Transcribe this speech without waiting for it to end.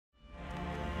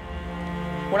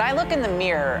When I look in the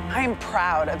mirror, I am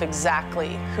proud of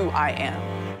exactly who I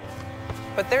am.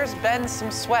 But there's been some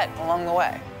sweat along the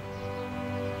way.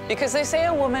 Because they say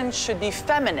a woman should be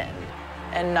feminine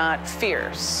and not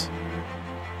fierce.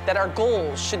 That our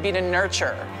goals should be to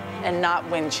nurture and not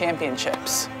win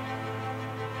championships.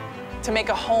 To make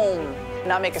a home,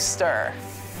 not make a stir.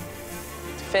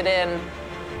 To fit in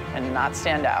and not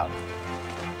stand out.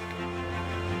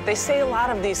 They say a lot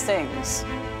of these things,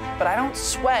 but I don't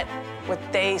sweat what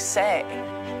they say.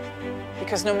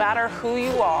 Because no matter who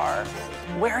you are,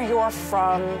 where you're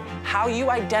from, how you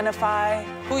identify,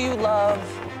 who you love,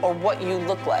 or what you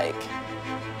look like,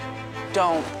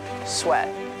 don't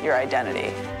sweat your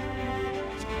identity.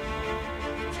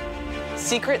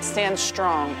 Secret stands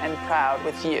strong and proud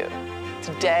with you,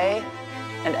 today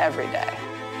and every day.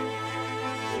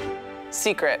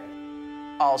 Secret,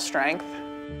 all strength,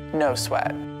 no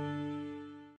sweat.